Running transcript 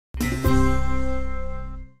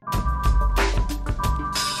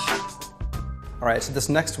All right, so this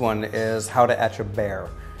next one is how to etch a bear.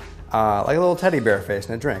 Like a little teddy bear face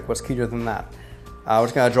in a drink. What's cuter than that? We're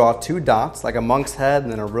just gonna draw 2 dots, like a monk's head,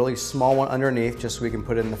 and then a really small one underneath, just so we can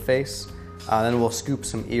put it in the face. Then we'll scoop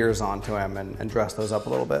some ears onto him and dress those up a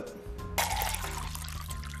little bit.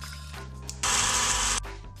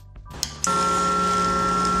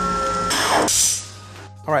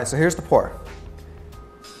 All right, so here's the pour.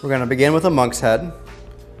 We're gonna begin with a monk's head,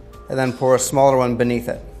 and then pour a smaller one beneath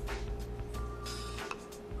it.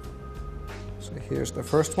 So here's the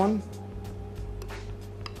first one,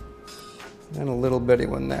 and a little bitty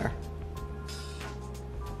one there.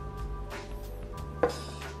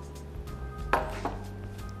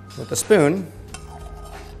 With a spoon,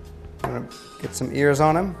 I'm gonna get some ears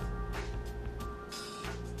on him.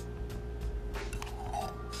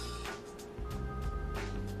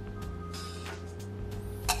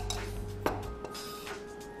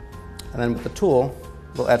 And then with the tool,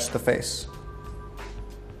 we'll etch the face.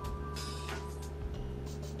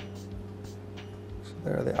 So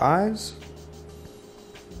there are the eyes.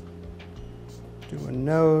 Do a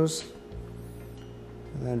nose,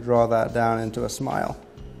 and then draw that down into a smile.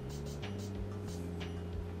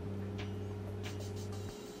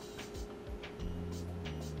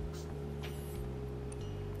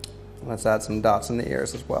 Let's add some dots in the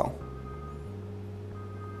ears as well.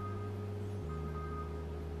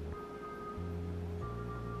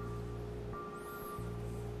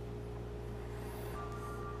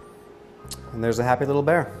 And there's a happy little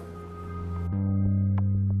bear.